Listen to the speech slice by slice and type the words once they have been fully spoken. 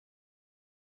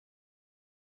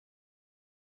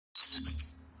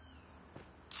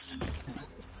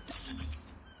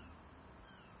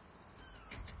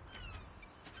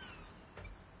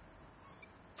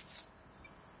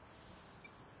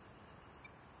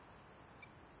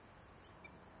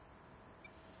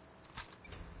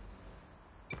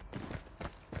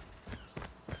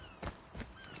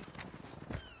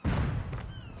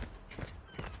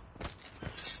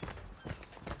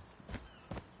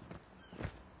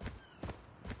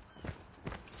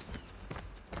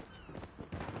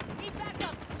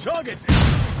Targets!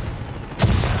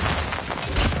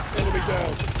 Enemy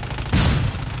down.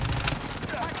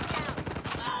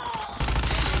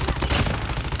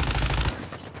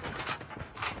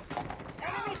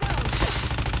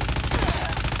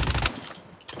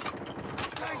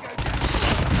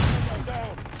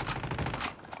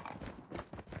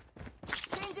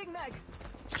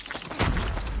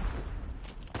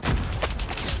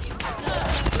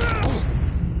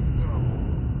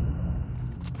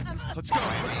 Let's go.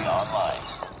 Online.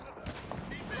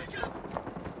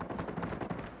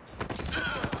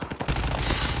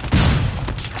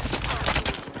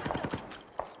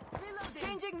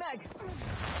 Changing mag.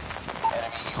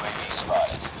 Enemy UAV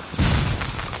spotted.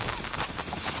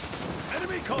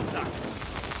 Enemy contact.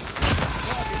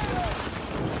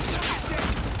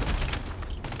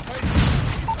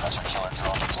 Hunter killer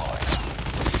drone deployed.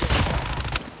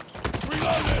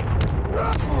 Reloaded.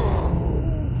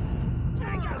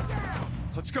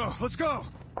 Let's go. Let's go.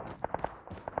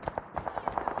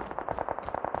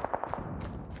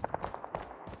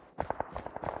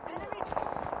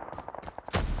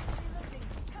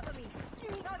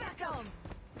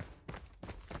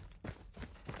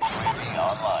 UAV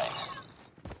online.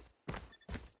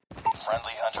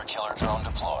 Friendly hunter killer drone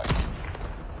deployed.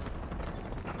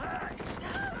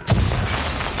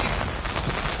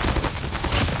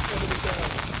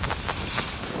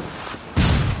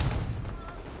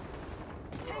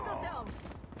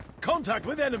 Contact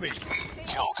with enemy.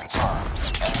 Kill confirmed.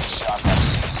 Enemy shotgun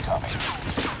C is coming.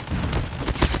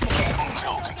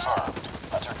 Kill confirmed.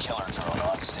 Hunter killer drone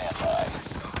on standby.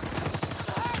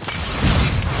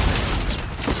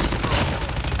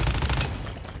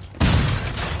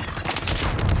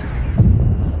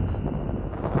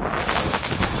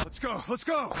 Let's go. Let's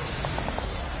go.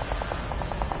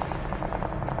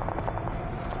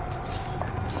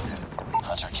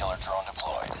 Hunter killer drone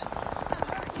deployed.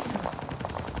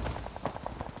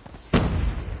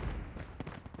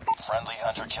 Friendly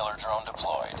hunter killer drone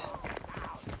deployed.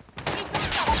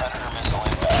 Predator missile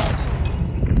inbound.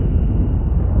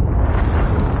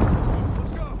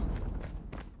 Let's go.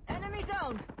 Enemy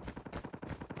down.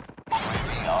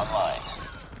 UAV online.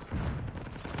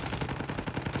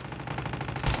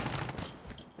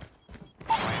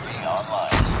 UAV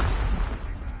online.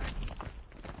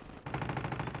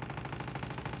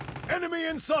 Enemy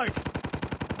in sight.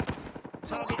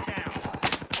 Target down.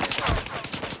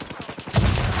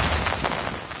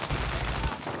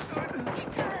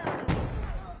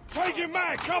 Changing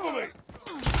mag, cover me!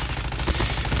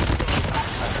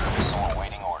 Predator missile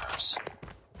awaiting orders.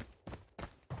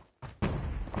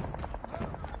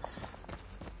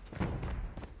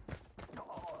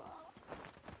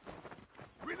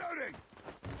 Reloading!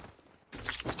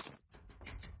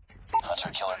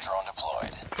 Hunter killer drone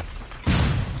deployed.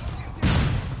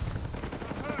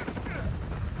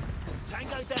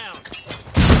 Tango down.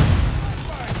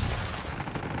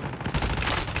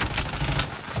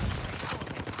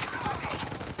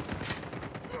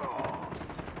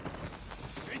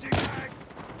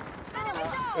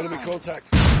 Enemy contact.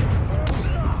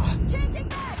 Changing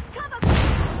mag. Cover me.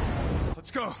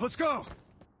 Let's go. Let's go.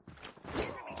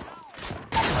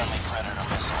 Friendly predator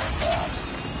missile inbound.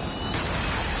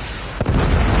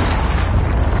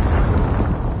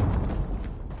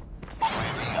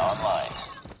 UAV online.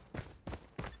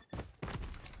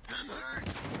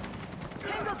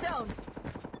 Tango down.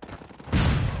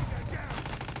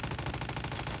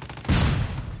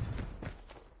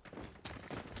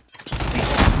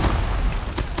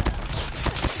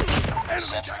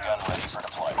 Sentry gun ready for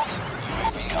deployment.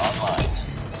 UAV online.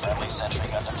 Friendly sentry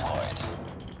gun deployed.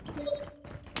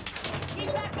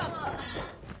 Keep back up.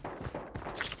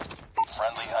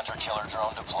 Friendly hunter killer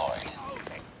drone deployed.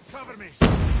 Cover me.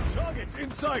 Targets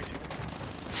in sight.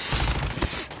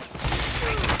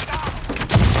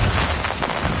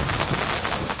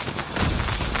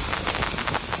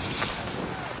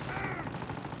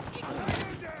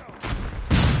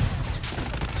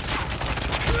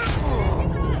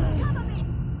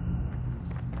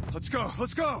 Let's go.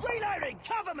 Let's go. Reloading!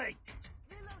 Cover me!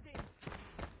 Reloading.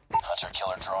 Hunter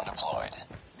killer drone deployed.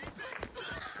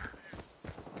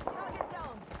 Target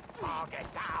down. Target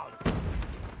down!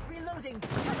 Reloading.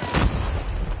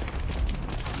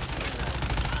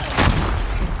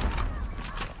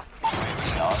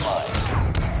 UAV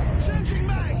online. Changing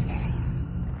mag!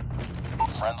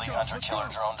 Friendly hunter killer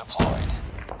drone deployed.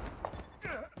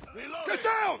 Get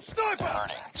down! Sniper!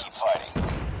 Hurting. Keep fighting.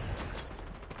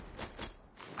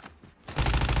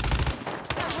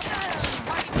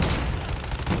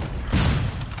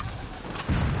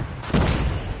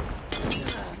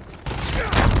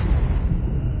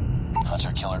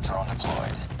 Hunter killer drone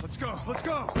deployed. Let's go, let's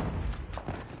go!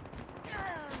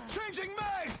 Changing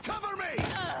mag! Cover me!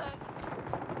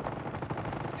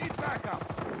 Need backup!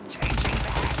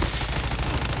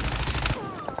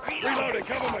 Reloading,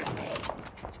 cover me!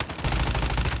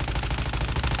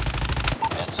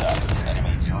 Heads up. Enemy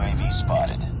UAV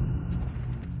spotted.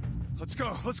 Let's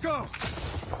go, let's go!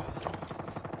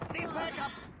 Need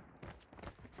backup!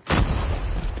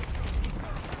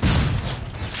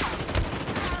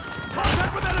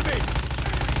 Contact with enemy!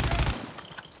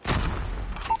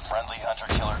 Friendly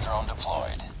hunter-killer drone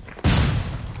deployed.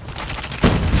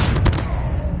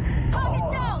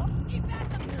 Target down! Keep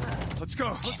back up. Let's go,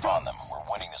 let's Keep go! on them. We're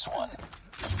winning this one.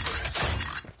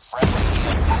 Friendly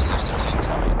EMP systems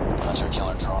incoming.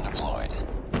 Hunter-killer drone deployed.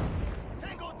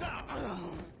 Tango down!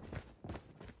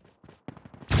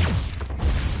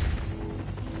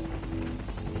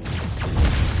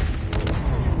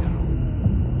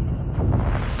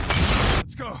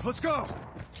 Let's go, let's go!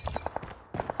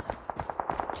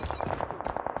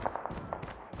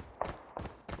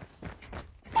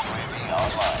 UAV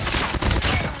online.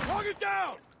 Target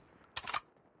down!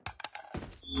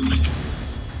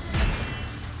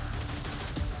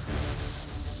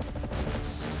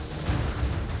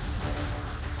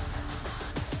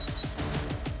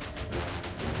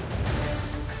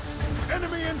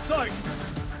 Enemy in sight!